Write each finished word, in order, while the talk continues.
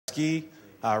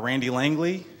Randy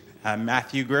Langley,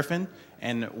 Matthew Griffin,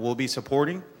 and we'll be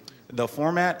supporting. The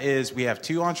format is we have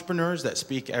two entrepreneurs that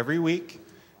speak every week.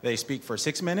 They speak for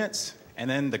 6 minutes, and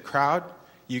then the crowd,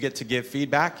 you get to give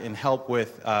feedback and help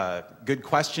with good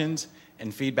questions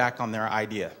and feedback on their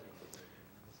idea.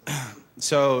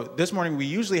 So this morning we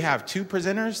usually have two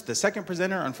presenters. The second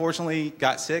presenter unfortunately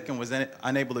got sick and was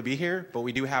unable to be here, but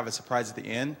we do have a surprise at the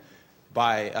end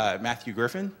by Matthew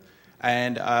Griffin.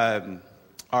 And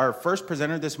our first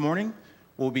presenter this morning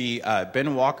will be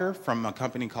Ben Walker from a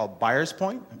company called Buyers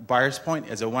Point. Buyers Point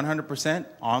is a 100%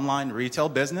 online retail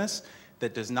business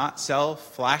that does not sell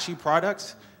flashy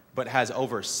products, but has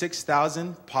over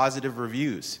 6,000 positive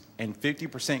reviews and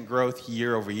 50% growth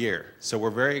year over year. So we're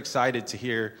very excited to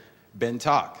hear Ben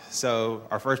talk. So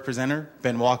our first presenter,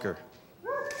 Ben Walker.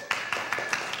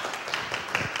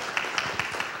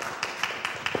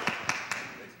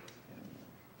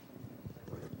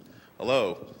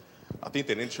 Hello. I think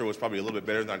that intro was probably a little bit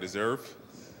better than I deserve,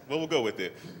 but we'll go with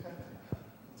it.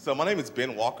 So my name is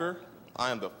Ben Walker.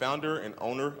 I am the founder and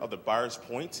owner of the Buyers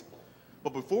Point.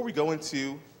 But before we go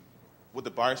into what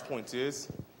the Buyers Point is,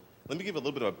 let me give a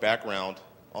little bit of a background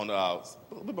on a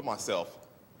little bit about myself.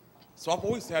 So I've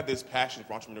always had this passion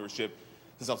for entrepreneurship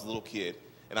since I was a little kid.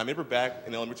 And I remember back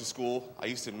in elementary school, I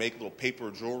used to make little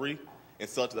paper jewelry and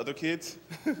sell it to other kids.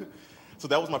 So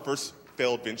that was my first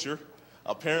failed venture.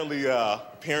 Apparently,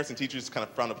 parents and teachers kind of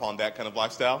frown upon that kind of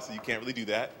lifestyle, so you can't really do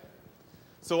that.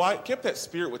 So I kept that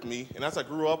spirit with me, and as I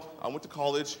grew up, I went to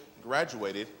college,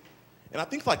 graduated, and I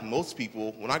think like most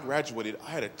people, when I graduated, I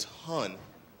had a ton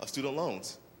of student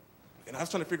loans. And I was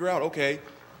trying to figure out, okay,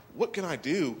 what can I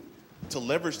do to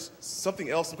leverage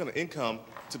something else, some kind of income,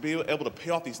 to be able to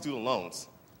pay off these student loans?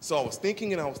 So I was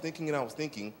thinking, and I was thinking, and I was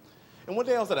thinking, and one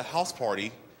day I was at a house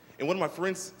party, and one of my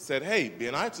friends said, hey,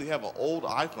 Ben, I actually have an old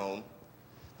iPhone.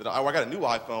 I got a new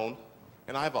iPhone,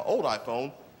 and I have an old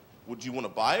iPhone. Would you want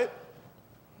to buy it?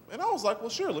 And I was like, well,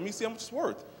 sure, let me see how much it's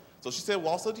worth. So she said,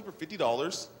 well, I'll sell it to you for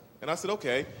 $50. And I said,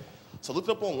 okay. So I looked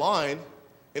it up online,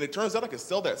 and it turns out I could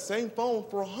sell that same phone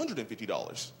for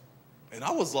 $150. And I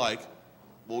was like,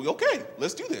 well, okay,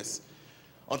 let's do this.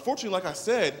 Unfortunately, like I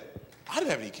said, I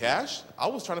didn't have any cash. I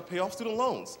was trying to pay off student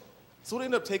loans. So it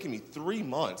ended up taking me 3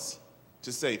 months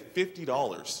to save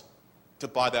 $50 to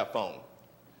buy that phone.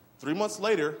 3 months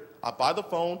later, I buy the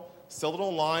phone, sell it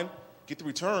online, get the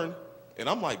return, and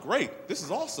I'm like, great, this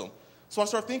is awesome. So I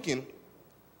start thinking,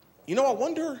 you know, I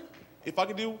wonder if I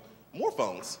could do more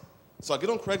phones. So I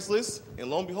get on Craigslist, and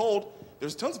lo and behold,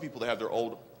 there's tons of people that have their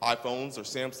old iPhones or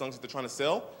Samsungs that they're trying to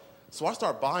sell. So I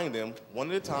start buying them one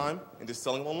at a time and just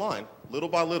selling them online, little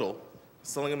by little,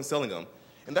 selling them and selling them.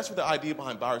 And that's where the idea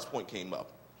behind Buyers Point came up.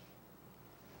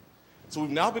 So we've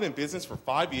now been in business for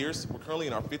 5 years. We're currently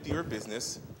in our 5th year of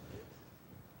business.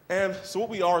 And so what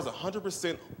we are is a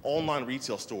 100% online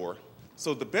retail store.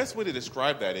 So the best way to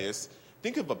describe that is,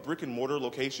 think of a brick and mortar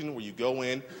location where you go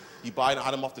in, you buy an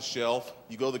item off the shelf,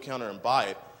 you go to the counter and buy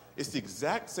it. It's the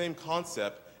exact same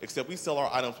concept, except we sell our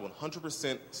items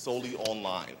 100% solely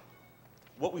online.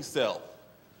 What we sell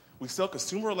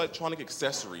consumer electronic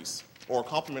accessories or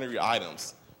complementary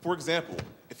items. For example,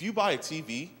 if you buy a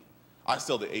TV, I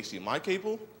sell the HDMI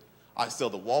cable, I sell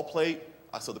the wall plate,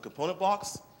 I sell the component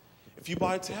box. If you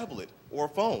buy a tablet or a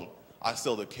phone, I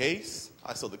sell the case,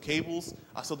 I sell the cables,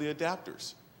 I sell the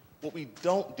adapters. What we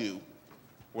don't do,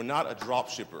 we're not a drop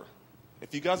shipper.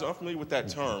 If you guys are unfamiliar with that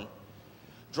term,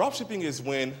 drop shipping is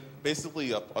when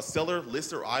basically a seller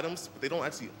lists their items, but they don't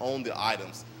actually own the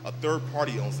items. A third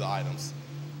party owns the items.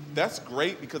 That's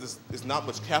great because it's not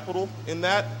much capital in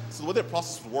that. So the way that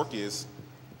process would work is,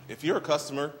 if you're a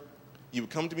customer, you would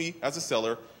come to me as a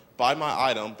seller, buy my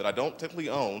item that I don't technically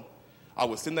own. I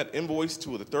would send that invoice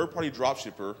to the third-party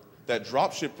dropshipper. That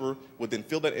dropshipper would then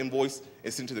fill that invoice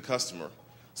and send it to the customer.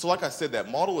 So like I said,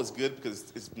 that model is good because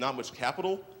it's not much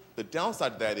capital. The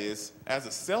downside to that is, as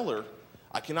a seller,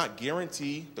 I cannot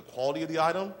guarantee the quality of the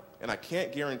item, and I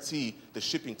can't guarantee the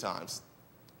shipping times.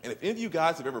 And if any of you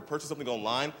guys have ever purchased something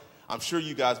online, I'm sure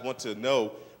you guys want to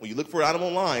know, when you look for an item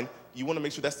online, you want to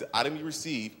make sure that's the item you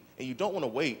receive, and you don't want to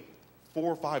wait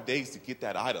 4 or 5 days to get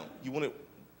that item. You want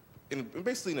it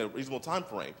basically in a reasonable time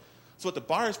frame. So at the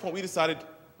Buyers Point, we decided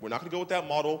we're not going to go with that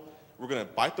model. We're going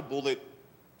to bite the bullet,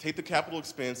 take the capital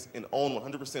expense, and own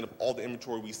 100% of all the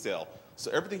inventory we sell.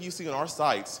 So everything you see on our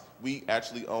sites, we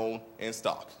actually own and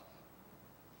stock.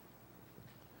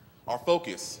 Our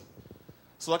focus.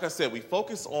 So like I said, we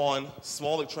focus on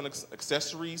small electronics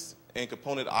accessories and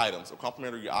component items or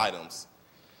complementary items.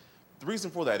 The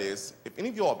reason for that is, if any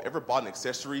of y'all have ever bought an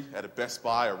accessory at a Best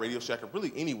Buy or Radio Shack or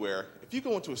really anywhere, if you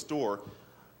go into a store,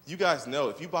 You guys know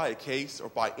if you buy a case or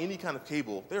buy any kind of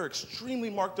cable, they're extremely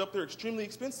marked up, they're extremely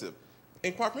expensive.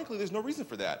 And quite frankly, there's no reason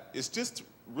for that. It's just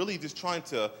really just trying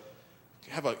to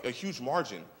have a huge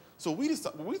margin. So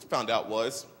what we found out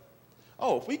was,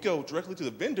 oh, if we go directly to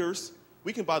the vendors,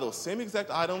 we can buy those same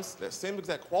exact items, that same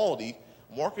exact quality,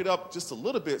 mark it up just a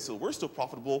little bit so we're still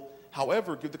profitable,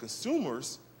 however, give the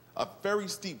consumers a very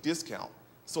steep discount.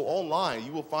 So online,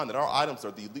 you will find that our items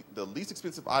are the least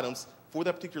expensive items for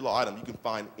that particular item you can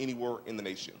find anywhere in the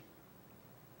nation.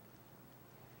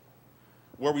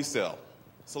 Where we sell.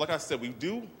 So like I said, we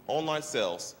do online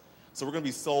sales. So we're going to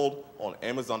be sold on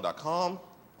Amazon.com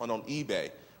and on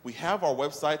eBay. We have our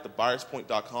website,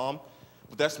 thebuyer'spoint.com,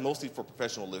 but that's mostly for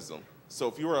professionalism. So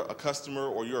if you're a customer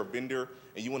or you're a vendor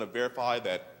and you want to verify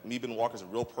that me, Ben Walker, is a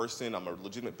real person, I'm a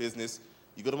legitimate business,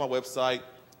 you go to my website,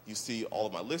 you see all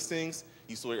of my listings,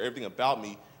 you see everything about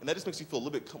me, and that just makes you feel a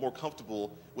little bit more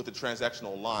comfortable with the transaction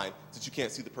online since you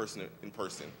can't see the person in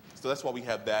person. So that's why we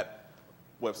have that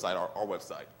website, our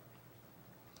website.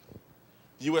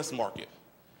 U.S. market.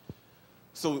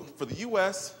 So for the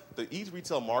U.S., the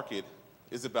e-retail market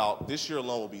is about, this year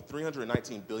alone will be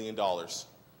 $319 billion.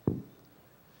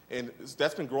 And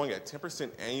that's been growing at 10%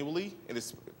 annually, and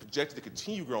it's projected to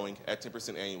continue growing at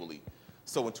 10% annually.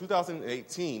 So in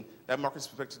 2018, that market is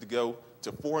expected to go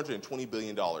to $420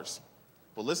 billion.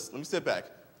 But let me step back.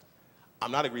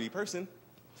 I'm not a greedy person.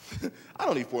 I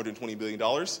don't need $420 billion.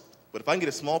 But if I can get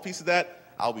a small piece of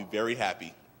that, I'll be very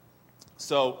happy.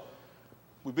 So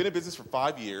we've been in business for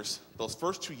 5 years. Those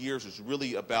first 2 years was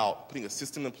really about putting a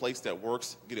system in place that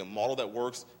works, getting a model that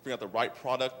works, figuring out the right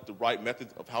product, the right method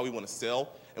of how we want to sell.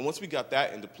 And once we got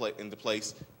that into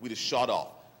place, we just shot off.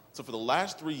 So for the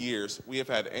last 3 years, we have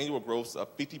had annual growth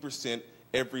of 50%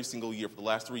 every single year for the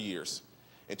last 3 years.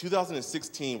 In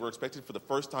 2016, we're expected for the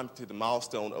first time to hit the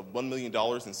milestone of $1 million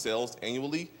in sales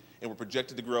annually, and we're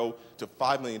projected to grow to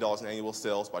 $5 million in annual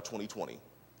sales by 2020.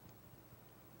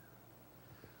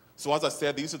 So as I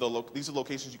said, these are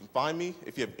locations you can find me.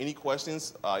 If you have any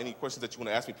questions that you want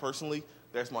to ask me personally,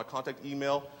 there's my contact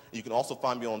email. You can also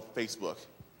find me on Facebook.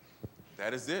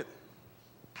 That is it.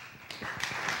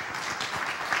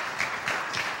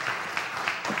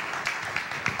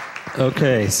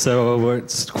 Okay, so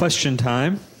it's question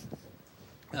time.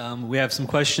 We have some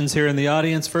questions here in the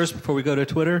audience first before we go to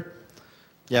Twitter.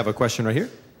 You have a question right here?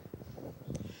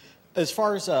 As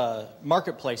far as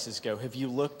marketplaces go, have you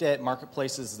looked at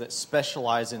marketplaces that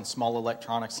specialize in small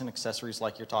electronics and accessories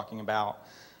like you're talking about,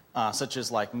 such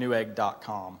as like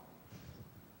newegg.com?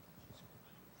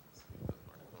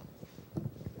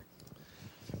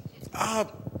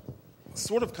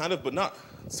 Sort of, kind of, but not.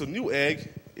 So Newegg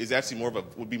is actually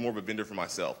would be more of a vendor for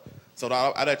myself. So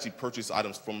I'd actually purchase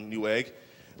items from Newegg.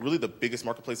 Really, the biggest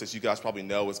marketplace, as you guys probably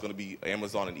know, is going to be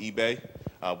Amazon and eBay.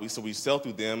 So we sell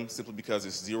through them simply because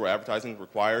there's zero advertising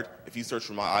required. If you search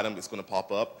for my item, it's going to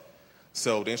pop up.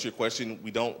 So to answer your question,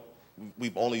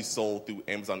 we've only sold through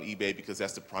Amazon and eBay because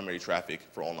that's the primary traffic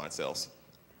for online sales.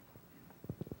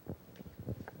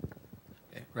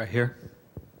 Okay, right here.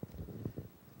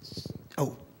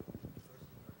 Oh.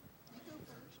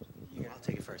 I'll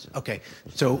take it first. Okay.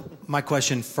 So my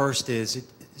question first is,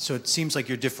 so it seems like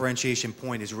your differentiation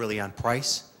point is really on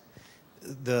price.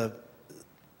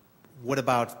 What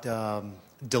about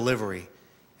delivery?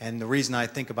 And the reason I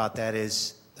think about that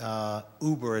is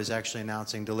Uber is actually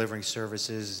announcing delivering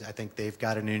services. I think they've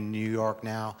got it in New York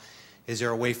now. Is there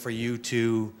a way for you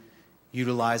to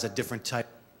utilize a different type?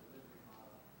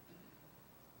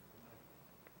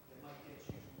 That might get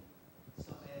you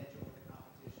some edge over the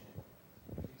competition.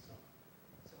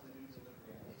 Some of the new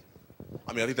delivery ideas.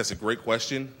 I mean, I think that's a great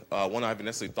question. One I haven't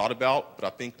necessarily thought about, but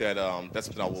I think that that's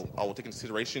something I will take into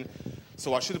consideration.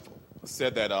 So I should have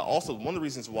said that also one of the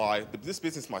reasons why this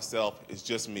business myself is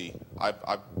just me. I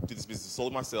did this business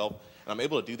solely myself, and I'm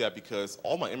able to do that because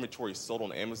all my inventory is sold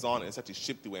on Amazon, and it's actually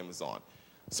shipped through Amazon.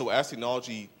 So as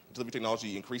delivery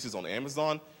technology increases on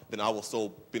Amazon, then I will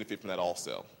still benefit from that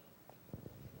also.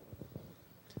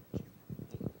 I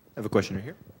have a question right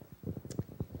here.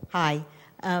 Hi,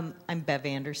 I'm Bev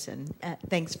Anderson.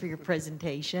 Thanks for your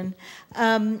presentation.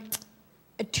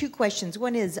 Two questions.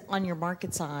 One is on your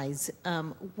market size.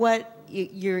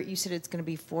 You said it's going to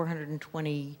be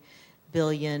 420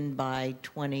 billion by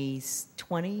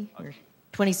 2020 or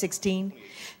 2016.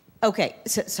 Okay,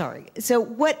 so sorry. So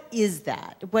what is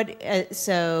that?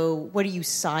 So what are you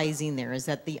sizing there? Is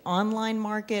that the online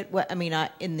market?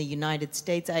 In the United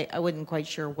States, I wasn't quite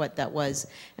sure what that was.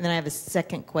 And then I have a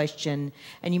second question,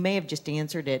 and you may have just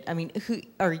answered it. I mean,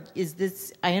 is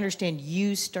this? I understand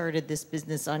you started this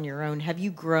business on your own. Have you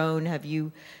grown? Have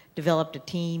you developed a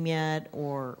team yet,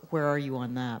 or where are you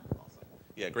on that?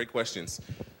 Yeah, great questions.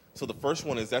 So the first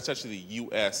one is that's actually the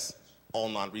U.S.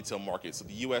 online retail market. So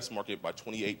the U.S. market by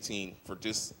 2018 for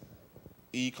just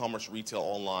e-commerce retail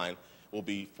online will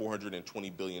be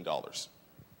 $420 billion.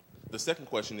 The second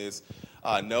question is,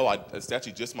 no, it's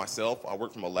actually just myself. I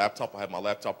work from a laptop. I have my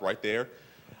laptop right there.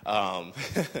 And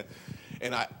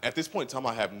at this point in time,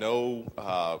 I have no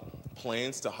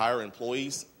plans to hire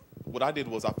employees. What I did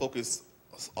was I focused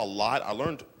a lot. I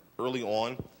learned early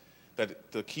on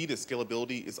that the key to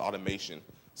scalability is automation.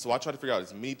 So I try to figure out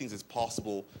as many things as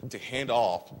possible to hand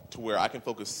off to where I can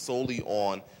focus solely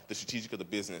on the strategic of the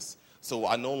business. So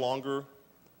I no longer,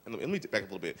 and let me back up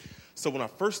a little bit. So when I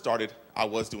first started, I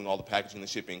was doing all the packaging and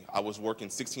the shipping. I was working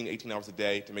 16, 18 hours a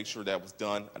day to make sure that was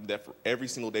done. I did that for every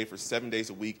single day for 7 days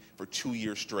a week for 2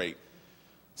 years straight.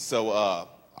 So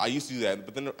I used to do that,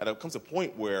 but then there comes a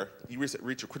point where you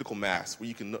reach a critical mass where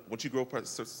you can, once you grow a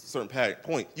certain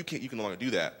point, you can no longer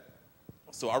do that.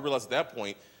 So I realized at that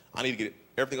point, I need to get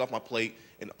everything off my plate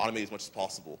and automate as much as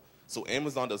possible. So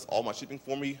Amazon does all my shipping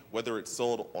for me, whether it's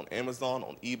sold on Amazon,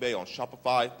 on eBay, on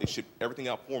Shopify. They ship everything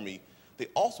out for me. They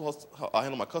also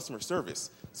handle my customer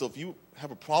service. So if you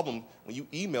have a problem, when you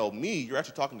email me, you're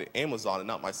actually talking to Amazon and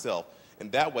not myself.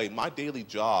 And that way, my daily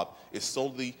job is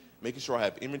solely making sure I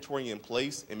have inventory in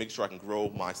place and making sure I can grow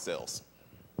my sales.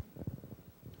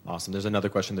 Awesome. There's another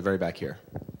question in the very back here.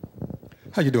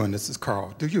 How you doing? This is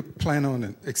Carl. Do you plan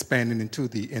on expanding into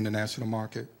the international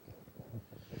market?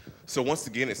 So once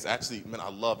again, it's actually, man, I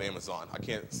love Amazon. I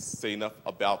can't say enough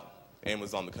about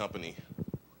Amazon, the company.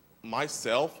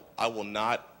 Myself, I will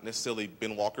not necessarily,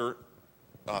 Ben Walker,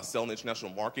 sell in the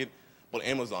international market, but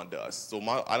Amazon does. So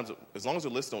my items, as long as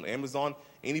they're listed on Amazon,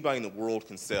 anybody in the world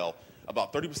can sell.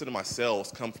 About 30% of my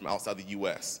sales come from outside the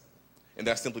U.S., and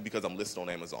that's simply because I'm listed on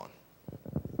Amazon.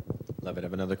 Love it. I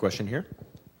have another question here.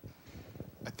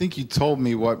 I think you told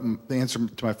me what the answer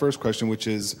to my first question, which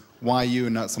is why you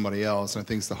and not somebody else, and I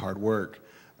think it's the hard work.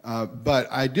 But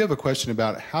I do have a question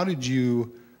about how did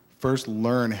you first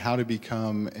learn how to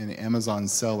become an Amazon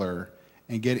seller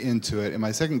and get into it? And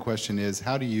my second question is,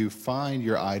 how do you find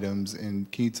your items,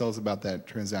 and can you tell us about that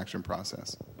transaction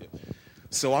process?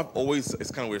 So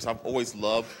it's kind of weird, so I've always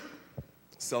loved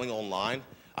selling online.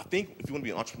 I think if you want to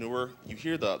be an entrepreneur, you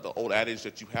hear the old adage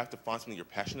that you have to find something you're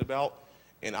passionate about.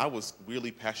 And I was really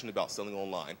passionate about selling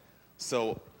online.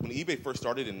 So when eBay first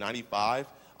started in '95,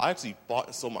 I actually bought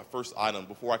and sold my first item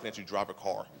before I could actually drive a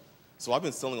car. So I've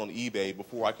been selling on eBay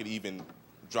before I could even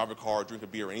drive a car, drink a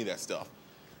beer, or any of that stuff.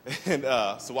 And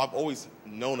so I've always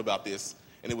known about this,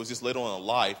 and it was just later on in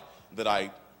life that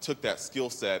I took that skill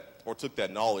set or took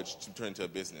that knowledge to turn into a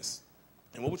business.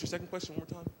 And what was your second question one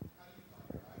more time?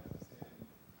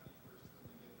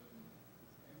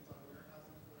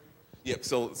 Yeah,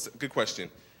 so it's a good question.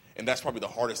 And that's probably the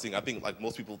hardest thing. I think like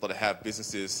most people that have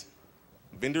businesses,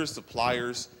 vendors,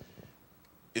 suppliers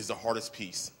is the hardest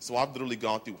piece. So I've literally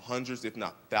gone through hundreds, if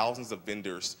not thousands of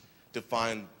vendors to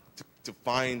find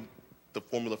the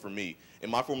formula for me. And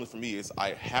my formula for me is I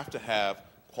have to have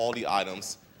quality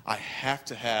items, I have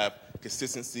to have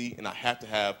consistency, and I have to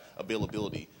have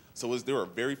availability. So there are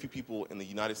very few people in the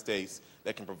United States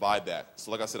that can provide that.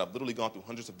 So like I said, I've literally gone through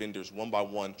hundreds of vendors one by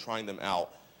one, trying them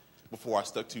out before I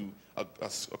stuck to a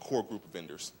core group of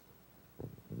vendors. All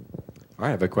right,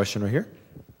 I have a question right here.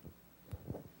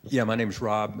 Yeah, my name is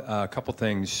Rob. A couple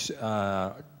things.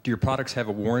 Do your products have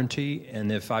a warranty? And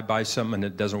if I buy something and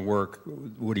it doesn't work,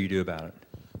 what do you do about it?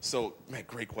 So, man,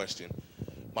 great question.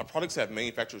 My products have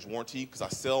manufacturer's warranty because I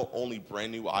sell only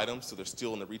brand new items, so they're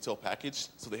still in the retail package.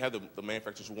 So they have the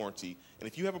manufacturer's warranty. And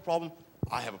if you have a problem,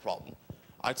 I have a problem.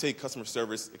 I take customer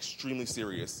service extremely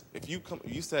serious. If you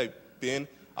say, Ben,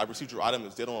 I received your item, it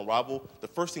was dead on arrival, the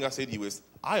first thing I say to you is,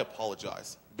 I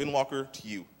apologize. Ben Walker, to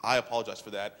you, I apologize for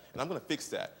that, and I'm going to fix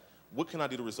that. What can I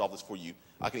do to resolve this for you?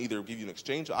 I can either give you an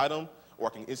exchange item, or I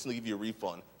can instantly give you a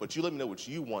refund. But you let me know what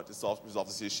you want to resolve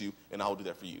this issue, and I will do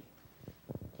that for you.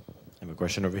 I have a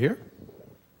question over here.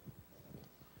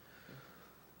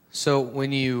 So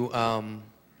when you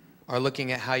are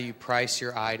looking at how you price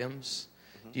your items,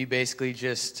 do you basically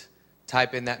just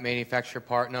type in that manufacturer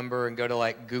part number and go to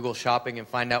like Google Shopping and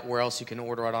find out where else you can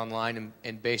order it online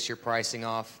and base your pricing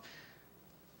off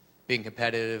being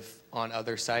competitive on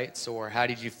other sites? Or how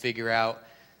did you figure out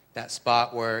that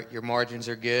spot where your margins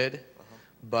are good,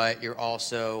 but you're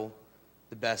also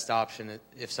the best option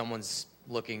if someone's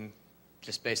looking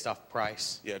just based off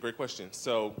price? Yeah, great question.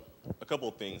 So a couple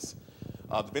of things.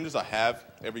 The vendors I have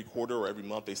every quarter or every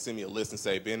month, they send me a list and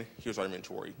say, Ben, here's our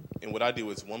inventory. And what I do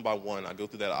is one by one, I go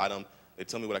through that item, they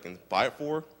tell me what I can buy it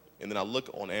for, and then I look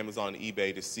on Amazon and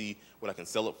eBay to see what I can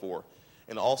sell it for.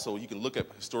 And also, you can look at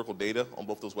historical data on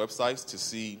both those websites to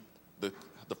see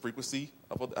the frequency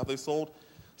of how they sold.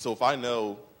 So if I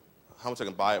know how much I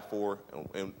can buy it for,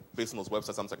 and based on those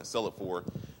websites, how much I can sell it for,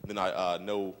 then I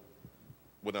know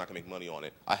whether or not I can make money on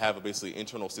it. I have a basically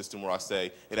internal system where I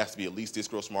say it has to be at least this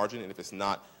gross margin, and if it's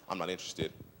not, I'm not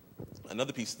interested.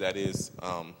 Another piece of that is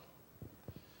I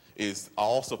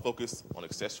also focus on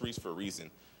accessories for a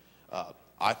reason.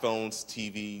 iPhones,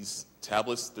 TVs,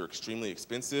 tablets, they're extremely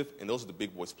expensive, and those are the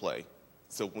big boys play.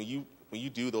 So when you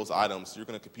do those items, you're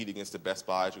going to compete against the Best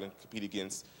Buys, you're going to compete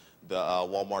against the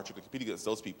Walmart, you're going to compete against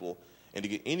those people. And to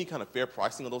get any kind of fair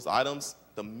pricing on those items,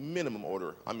 the minimum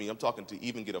order, I mean, I'm talking to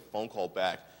even get a phone call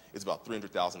back, is about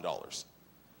 $300,000.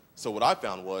 So what I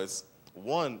found was,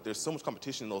 one, there's so much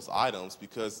competition in those items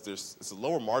because it's a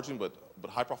lower margin but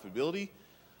high profitability.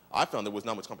 I found there was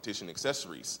not much competition in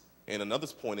accessories. And another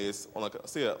point is, on like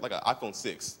an iPhone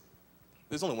 6,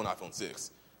 there's only one iPhone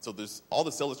 6. So there's all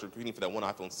the sellers are competing for that one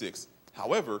iPhone 6.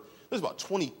 However, there's about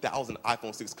 20,000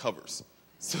 iPhone 6 covers.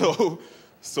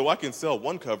 So I can sell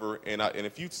one cover, and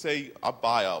if you say I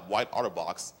buy a white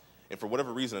OtterBox, and for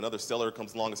whatever reason another seller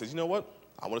comes along and says, you know what,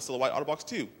 I want to sell a white OtterBox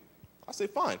too. I say,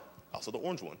 fine, I'll sell the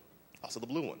orange one. I'll sell the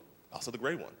blue one. I'll sell the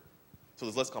gray one. So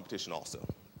there's less competition also.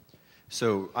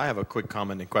 So I have a quick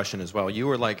comment and question as well. You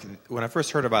were like, when I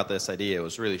first heard about this idea, it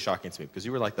was really shocking to me because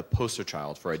you were like the poster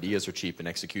child for ideas are cheap and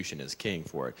execution is king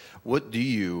for it. What do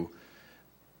you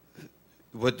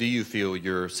feel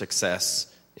your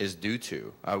success is due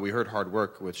to? We heard hard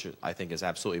work, which I think is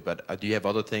absolutely, but do you have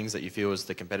other things that you feel is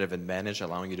the competitive advantage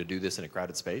allowing you to do this in a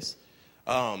crowded space?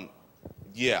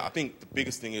 Yeah, I think the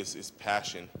biggest thing is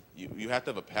passion. You have to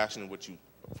have a passion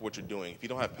for what you're doing. If you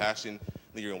don't have passion,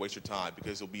 then you're going to waste your time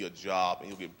because it'll be a job and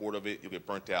you'll get bored of it, you'll get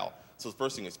burnt out. So the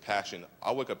first thing is passion.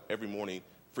 I wake up every morning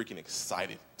freaking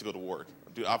excited to go to work.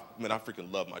 Dude, I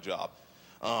freaking love my job.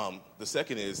 The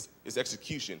second is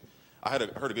execution. I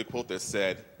heard a good quote that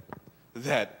said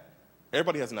that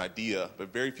everybody has an idea,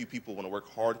 but very few people want to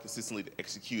work hard consistently to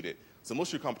execute it. So most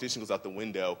of your competition goes out the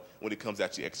window when it comes to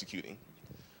actually executing.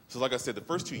 So like I said, the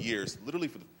first 2 years, literally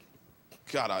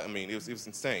it was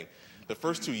insane. The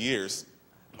first 2 years,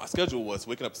 my schedule was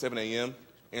waking up 7 a.m.,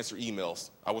 answer emails.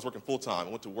 I was working full-time. I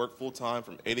went to work full-time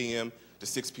from 8 a.m. to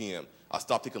 6 p.m. I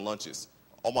stopped taking lunches.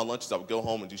 All my lunches, I would go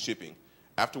home and do shipping.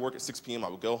 After work at 6 p.m., I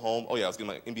would go home. Oh, yeah, I was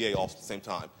getting my MBA off at the same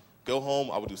time. Go home,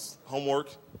 I would do homework,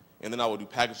 and then I would do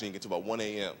packaging until about 1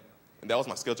 a.m. And that was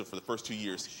my schedule for the first 2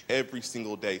 years, every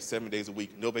single day, 7 days a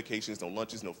week, no vacations, no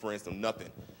lunches, no friends, no nothing.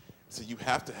 So you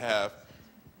have to have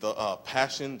the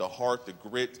passion, the heart, the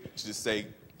grit to just say,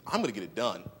 I'm going to get it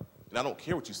done. And I don't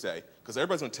care what you say, because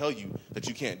everybody's going to tell you that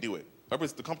you can't do it.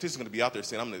 The competition's going to be out there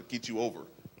saying, I'm going to get you over.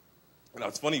 And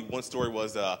it's funny, one story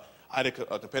was I had a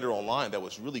competitor online that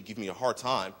was really giving me a hard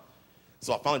time.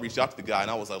 So I finally reached out to the guy,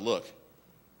 and I was like, look,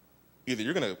 either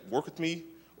you're going to work with me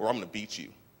or I'm going to beat you,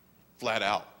 flat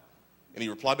out. And he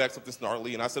replied back something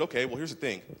snarly, and I said, okay, well, here's the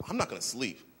thing. I'm not going to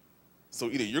sleep. So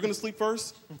either you're going to sleep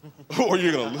first or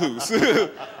you're going to lose.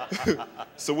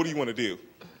 So what do you want to do?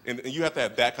 And you have to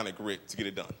have that kind of grit to get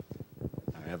it done.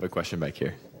 I have a question back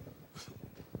here.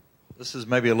 This is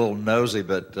maybe a little nosy,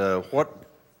 but what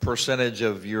percentage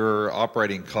of your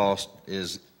operating cost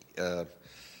is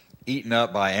eaten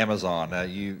up by Amazon?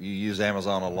 You use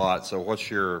Amazon a lot, so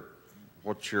what's your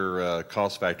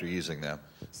cost factor using them?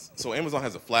 So Amazon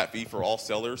has a flat fee for all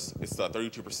sellers. It's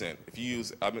 32%. If you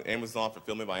use Amazon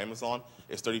Fulfillment by Amazon,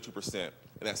 it's 32%. And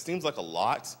that seems like a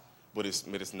lot, but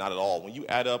it's not at all. When you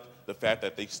add up the fact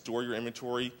that they store your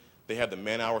inventory, they have the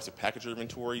man hours to package your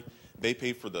inventory, they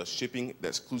pay for the shipping, that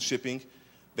excludes shipping,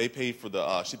 they pay for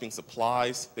the shipping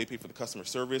supplies, they pay for the customer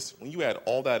service. When you add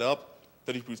all that up,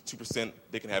 32%,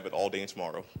 they can have it all day and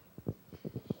tomorrow.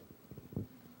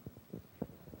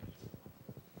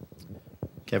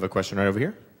 Okay, I have a question right over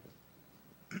here.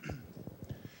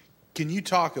 Can you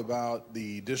talk about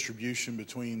the distribution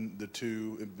between the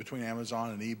two, between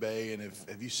Amazon and eBay, and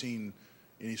have you seen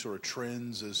any sort of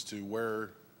trends as to where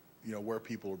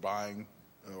people are buying,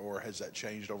 or has that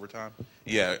changed over time?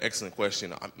 Yeah, excellent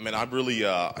question. I really,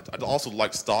 I also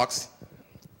like stocks,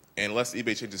 and unless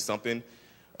eBay changes something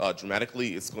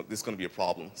dramatically, it's going to be a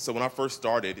problem. So when I first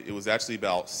started, it was actually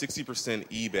about 60%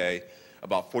 eBay,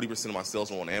 about 40% of my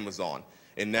sales were on Amazon.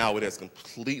 And now it has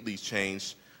completely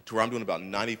changed to where I'm doing about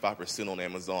 95% on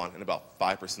Amazon and about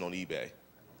 5% on eBay.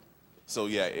 So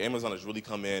yeah, Amazon has really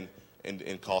come in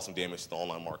and caused some damage to the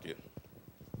online market.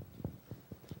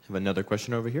 Have another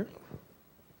question over here.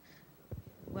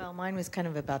 Well, mine was kind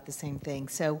of about the same thing.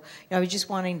 So I was just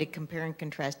wanting to compare and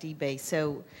contrast eBay.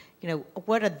 So,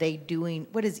 what are they doing?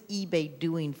 What is eBay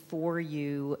doing for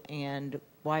you, and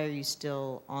why are you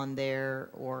still on there,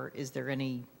 or is there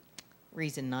any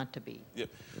reason not to be? Yeah.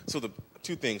 So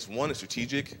two things. One is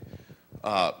strategic.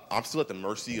 I'm still at the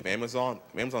mercy of Amazon.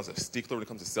 Amazon's a stickler when it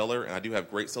comes to seller, and I do have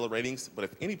great seller ratings. But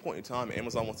if any point in time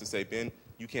Amazon wants to say, Ben,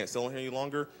 you can't sell here any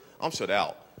longer, I'm shut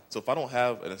out. So if I don't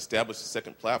have an established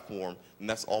second platform, then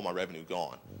that's all my revenue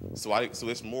gone. So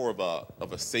it's more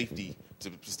of a safety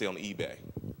to stay on eBay.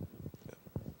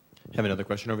 Have another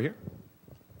question over here.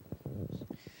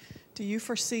 Do you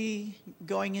foresee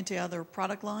going into other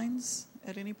product lines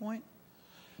at any point?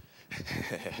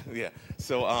 Yeah.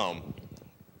 So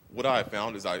what I have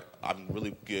found is I'm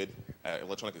really good at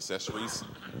electronic accessories.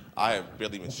 I have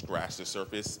barely even scratched the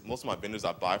surface. Most of my vendors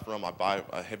I buy from, I buy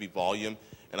a heavy volume,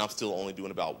 and I'm still only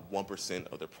doing about 1%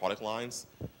 of their product lines.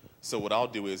 So what I'll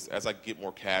do is, as I get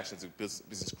more cash as the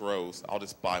business grows, I'll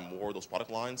just buy more of those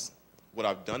product lines. What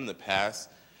I've done in the past,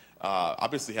 I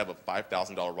basically have a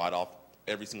 $5,000 write-off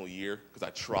every single year because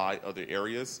I try other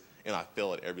areas, and I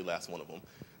fail at every last one of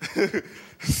them.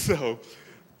 So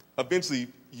eventually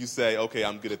you say, okay,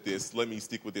 I'm good at this. Let me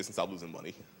stick with this and stop losing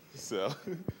money. So.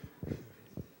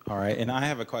 All right, and I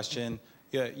have a question.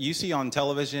 Yeah, you see on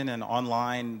television and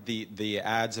online the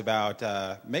ads about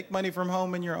make money from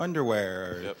home in your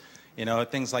underwear, or,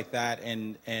 things like that,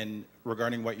 and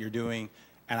regarding what you're doing.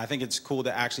 And I think it's cool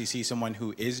to actually see someone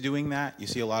who is doing that. You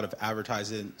see a lot of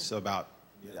advertisements about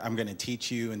I'm going to teach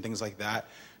you and things like that.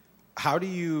 Have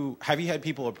you had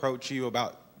people approach you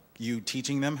about you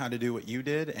teaching them how to do what you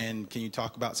did? And can you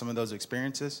talk about some of those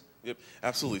experiences? Yep,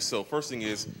 absolutely. So first thing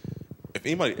is, if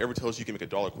anybody ever tells you you can make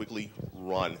 $1 quickly,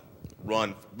 run.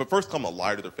 But first call them a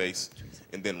liar to their face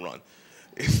and then run.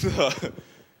 It's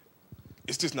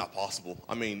just not possible.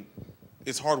 I mean,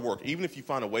 it's hard work. Even if you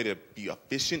find a way to be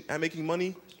efficient at making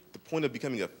money, the point of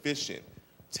becoming efficient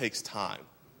takes time.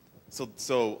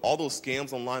 So all those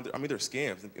scams online, they're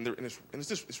scams, and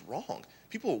it's wrong.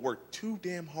 People work too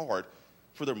damn hard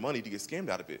for their money to get scammed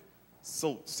out of it.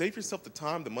 So save yourself the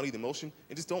time, the money, the emotion,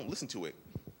 and just don't listen to it.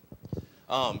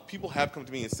 People have come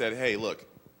to me and said, hey, look,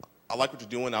 I like what you're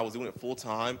doing. I was doing it full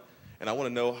time, and I want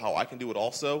to know how I can do it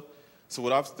also. So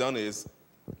what I've done is,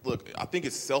 look, I think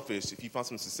it's selfish if you find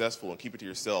something successful and keep it to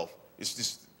yourself. It's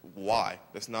just, why?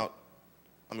 That's not,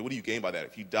 what do you gain by that?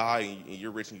 If you die and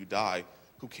you're rich and you die,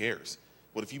 who cares?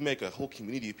 But if you make a whole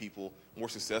community of people more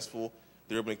successful,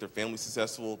 they're able to make their family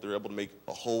successful, they're able to make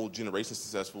a whole generation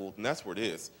successful, then that's where it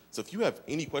is. So if you have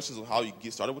any questions on how you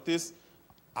get started with this,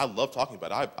 I love talking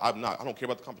about it. I don't care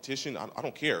about the competition. I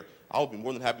don't care. I would be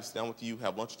more than happy to sit down with you,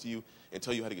 have lunch with you, and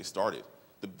tell you how to get started.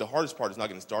 The hardest part is not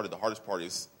getting started. The hardest part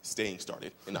is staying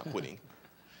started and not quitting.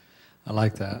 I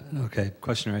like that. Okay,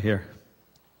 question right here.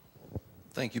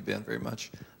 Thank you, Ben, very much.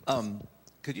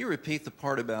 Could you repeat the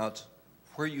part about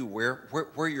where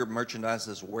your merchandise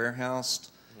is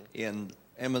warehoused in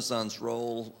Amazon's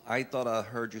role? I thought I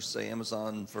heard you say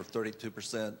Amazon for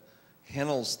 32%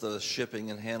 handles the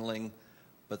shipping and handling,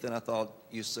 but then I thought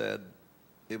you said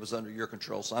it was under your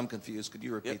control, so I'm confused. Could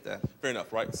you repeat that? Fair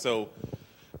enough, right? So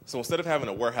instead of having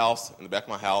a warehouse in the back of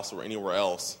my house or anywhere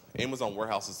else, Amazon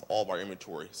warehouses all of our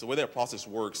inventory. So the way that process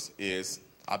works is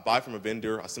I buy from a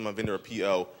vendor, I send my vendor a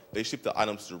PO, they ship the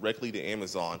items directly to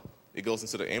Amazon. It goes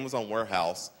into the Amazon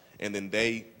warehouse, and then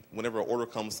whenever an order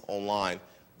comes online,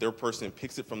 their person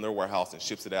picks it from their warehouse and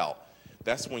ships it out.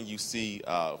 That's when you see,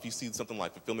 if you see something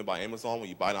like fulfillment by Amazon, when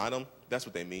you buy an item, that's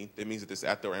what they mean. It means that it's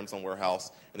at their Amazon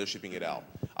warehouse, and they're shipping it out.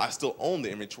 I still own the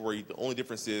inventory. The only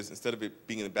difference is, instead of it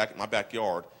being in my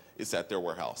backyard, it's at their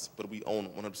warehouse. But we own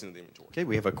 100% of the inventory. Okay,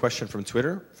 we have a question from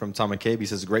Twitter from Tom McCabe. He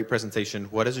says, great presentation.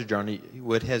 What has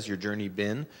your journey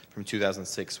been from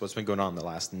 2006? What's been going on in the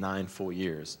last 9 full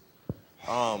years?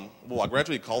 Well, I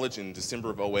graduated college in December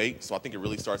of 2008, so I think it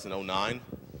really starts in 2009.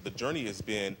 The journey has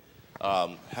been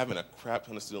having a crap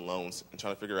ton of student loans and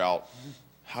trying to figure out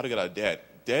how to get out of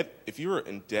debt. If you're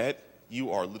in debt,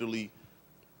 you are literally,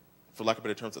 for lack of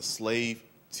better terms, a slave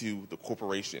to the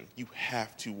corporation. You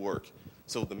have to work.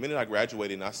 So the minute I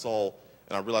graduated and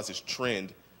I realized this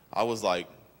trend, I was like,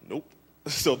 nope.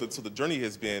 So the journey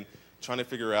has been trying to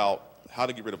figure out how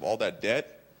to get rid of all that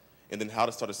debt and then how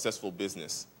to start a successful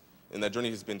business. And that journey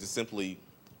has been just simply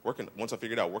working, once I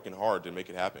figured out, working hard to make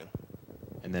it happen.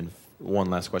 And then one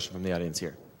last question from the audience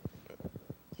here.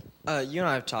 You and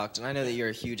I have talked, and I know that you're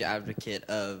a huge advocate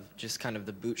of just kind of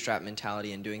the bootstrap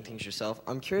mentality and doing things yourself.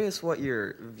 I'm curious what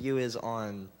your view is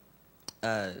on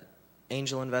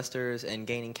angel investors and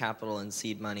gaining capital and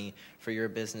seed money for your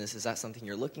business. Is that something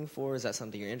you're looking for? Is that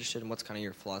something you're interested in? What's kind of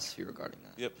your philosophy regarding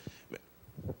that? Yep.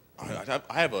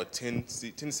 I have a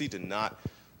tendency to not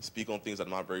speak on things that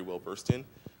I'm not very well versed in.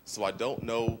 So I don't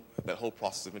know that whole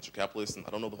process of venture capitalists, and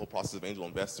I don't know the whole process of angel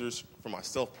investors. For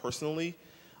myself personally,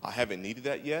 I haven't needed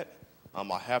that yet.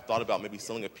 I have thought about maybe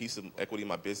selling a piece of equity in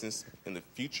my business in the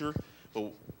future,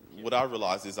 but what I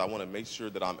realized is I want to make sure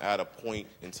that I'm at a point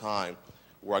in time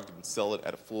where I can sell it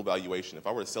at a full valuation. If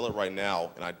I were to sell it right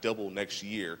now and I double next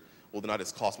year, well, then I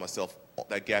just cost myself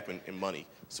that gap in money.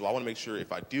 So I want to make sure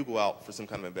if I do go out for some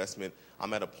kind of investment,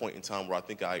 I'm at a point in time where I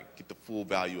think I get the full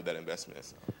value of that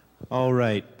investment. All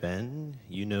right, Ben,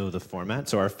 you know the format.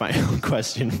 So our final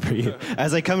question for you.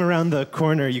 As I come around the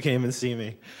corner, you came and see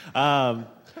me.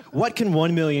 What can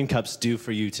 1 million cups do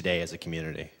for you today as a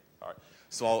community? All right.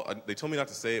 So they told me not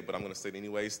to say it, but I'm going to say it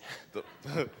anyways.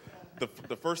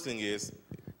 The first thing is,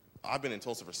 I've been in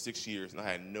Tulsa for 6 years, and I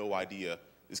had no idea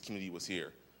this community was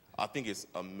here. I think it's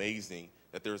amazing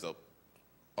that there's a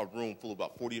room full of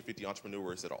about 40 or 50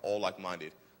 entrepreneurs that are all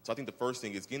like-minded. So I think the first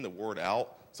thing is getting the word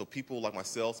out so people like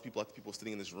myself, people like the people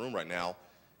sitting in this room right now,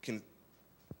 can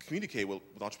communicate with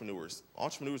entrepreneurs.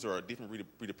 Entrepreneurs are a different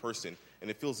breed of person, and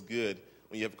it feels good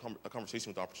when you have a conversation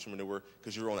with an entrepreneur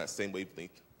because you're on that same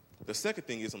wavelength. The second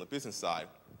thing is on the business side.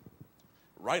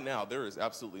 Right now, there is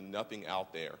absolutely nothing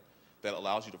out there that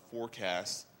allows you to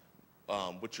forecast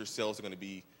what your sales are going to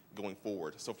be going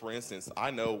forward. So for instance,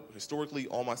 I know historically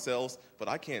all my sales, but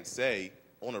I can't say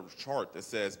on a chart that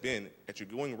says, Ben, at your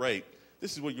going rate,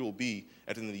 this is where you'll be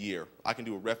at the end of the year. I can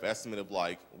do a rough estimate of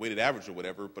like weighted average or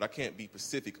whatever, but I can't be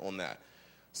specific on that.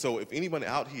 So if anyone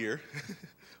out here,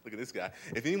 look at this guy,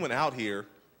 if anyone out here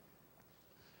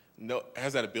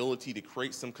has that ability to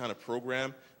create some kind of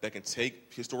program that can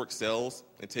take historic sales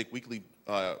and take weekly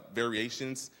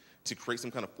variations to create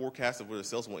some kind of forecast of where the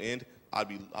sales will end, I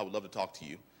would love to talk to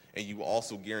you. And you will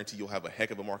also guarantee you'll have a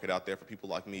heck of a market out there for people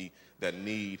like me that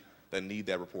need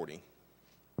that reporting.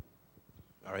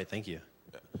 All right, thank you.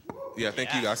 Yeah,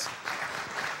 thank you guys.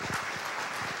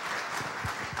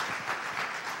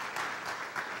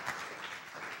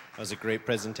 That was a great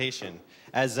presentation.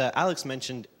 As Alex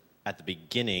mentioned at the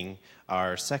beginning,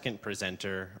 our second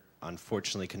presenter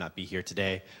unfortunately could not be here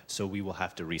today, so we will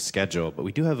have to reschedule. But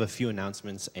we do have a few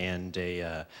announcements and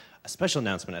a special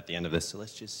announcement at the end of this, so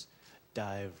let's just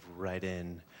dive right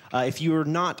in. If you are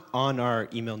not on our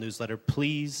email newsletter,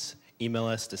 please email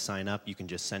us to sign up. You can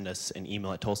just send us an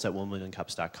email at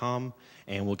tulsa@1millioncups.com,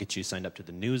 and we'll get you signed up to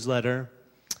the newsletter.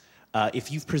 If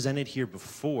you've presented here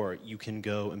before, you can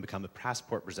go and become a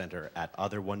passport presenter at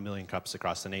other 1 million cups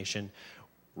across the nation.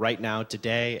 Right now,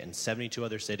 today, in 72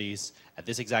 other cities, at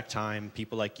this exact time,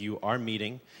 people like you are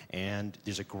meeting, and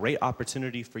there's a great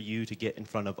opportunity for you to get in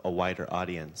front of a wider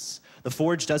audience. The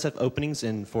Forge does have openings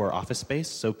for office space,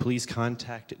 so please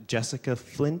contact Jessica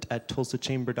Flint at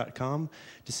tulsachamber.com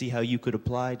to see how you could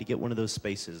apply to get one of those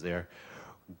spaces there.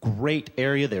 Great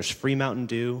area. There's free Mountain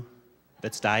Dew.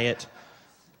 That's diet,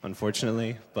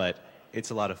 unfortunately, but it's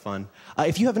a lot of fun.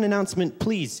 If you have an announcement,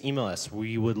 please email us.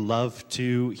 We would love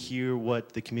to hear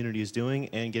what the community is doing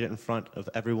and get it in front of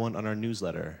everyone on our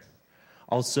newsletter.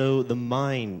 Also, the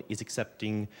Mine is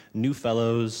accepting new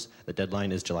fellows. The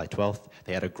deadline is July 12th.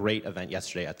 They had a great event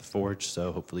yesterday at the Forge,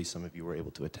 so hopefully some of you were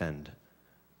able to attend.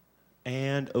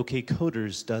 And OK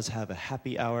Coders does have a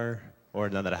happy hour, or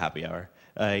not a happy hour,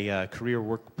 a career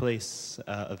workplace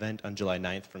event on July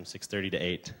 9th from 6:30 to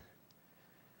 8.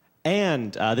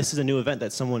 And this is a new event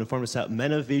that someone informed us about.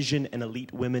 Menovision and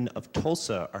Elite Women of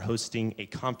Tulsa are hosting a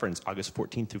conference August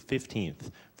 14th through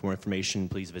 15th. For more information,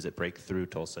 please visit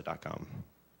breakthroughtulsa.com.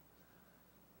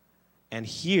 And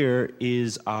here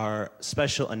is our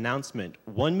special announcement.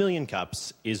 1 Million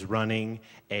Cups is running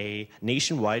a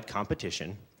nationwide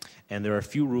competition, and there are a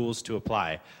few rules to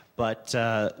apply. But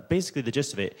basically the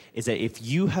gist of it is that if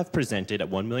you have presented at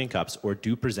 1 Million Cups or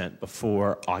do present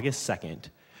before August 2nd,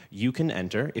 you can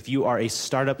enter. If you are a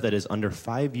startup that is under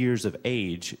 5 years of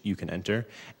age, you can enter.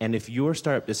 And if your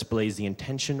startup displays the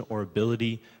intention or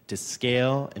ability to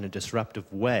scale in a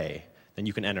disruptive way, then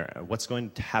you can enter. What's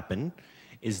going to happen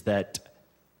is that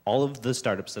all of the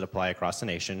startups that apply across the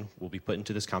nation will be put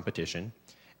into this competition.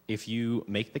 If you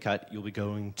make the cut, you'll be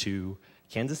going to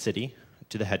Kansas City,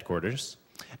 to the headquarters,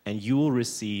 and you will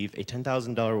receive a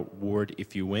 $10,000 award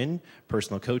if you win,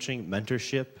 personal coaching,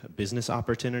 mentorship, business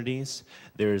opportunities.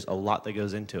 There's a lot that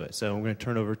goes into it. So I'm going to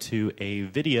turn over to a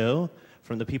video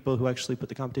from the people who actually put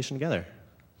the competition together.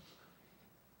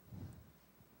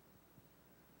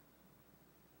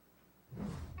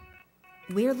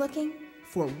 We're looking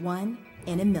for 1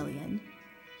 in a million.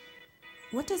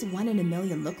 What does 1 in a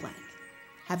million look like?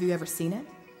 Have you ever seen it?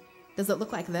 Does it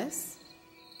look like this?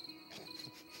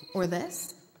 Or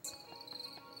this?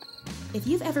 If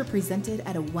you've ever presented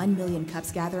at a 1 Million Cups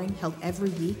gathering held every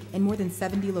week in more than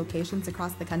 70 locations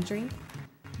across the country,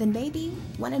 then maybe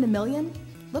 1 in a million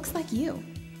looks like you.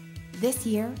 This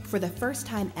year, for the first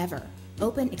time ever,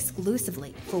 Open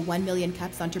exclusively for 1 Million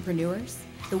Cups entrepreneurs,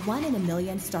 the 1 in a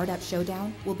Million Startup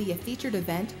Showdown will be a featured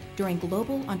event during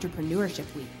Global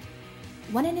Entrepreneurship Week.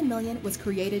 1 in a Million was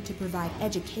created to provide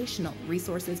educational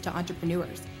resources to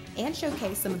entrepreneurs and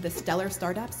showcase some of the stellar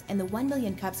startups in the 1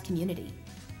 Million Cups community.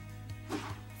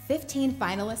 15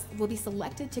 finalists will be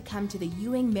selected to come to the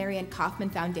Ewing Marion Kauffman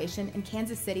Foundation in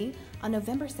Kansas City on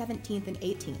November 17th and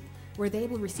 18th, where they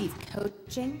will receive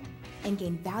coaching and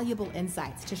gain valuable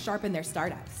insights to sharpen their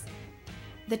startups.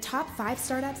 The top 5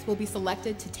 startups will be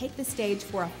selected to take the stage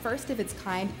for a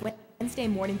first-of-its-kind Wednesday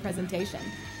morning presentation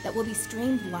that will be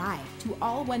streamed live to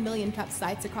all 1 Million Cup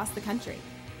sites across the country.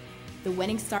 The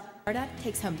winning startup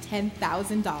takes home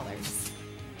 $10,000.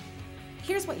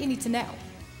 Here's what you need to know.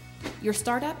 Your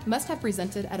startup must have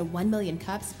presented at a 1 Million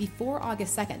Cups before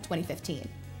August 2nd, 2015.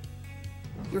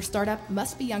 Your startup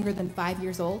must be younger than 5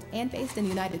 years old and based in the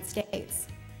United States.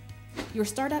 Your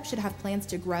startup should have plans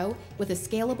to grow with a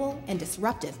scalable and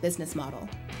disruptive business model.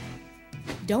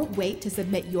 Don't wait to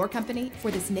submit your company for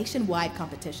this nationwide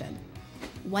competition.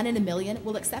 1 in a Million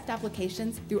will accept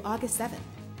applications through August 7th.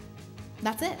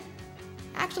 That's it.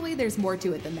 Actually, there's more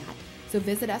to it than that. So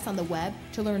visit us on the web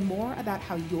to learn more about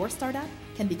how your startup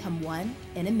can become 1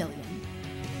 in a Million.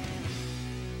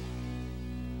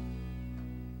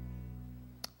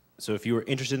 So if you are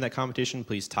interested in that competition,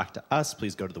 please talk to us.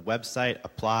 Please go to the website,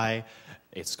 apply.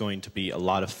 It's going to be a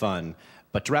lot of fun.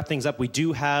 But to wrap things up, we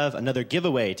do have another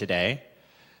giveaway today.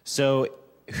 So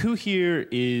who here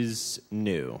is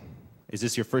new? Is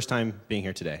this your first time being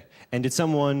here today? And did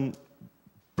someone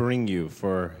bring you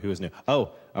for who is new?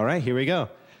 Oh, all right, here we go.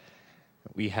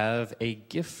 We have a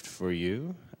gift for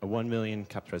you, a 1 Million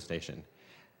Cup presentation.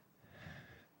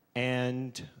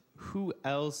 And who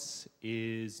else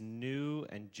is new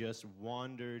and just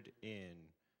wandered in?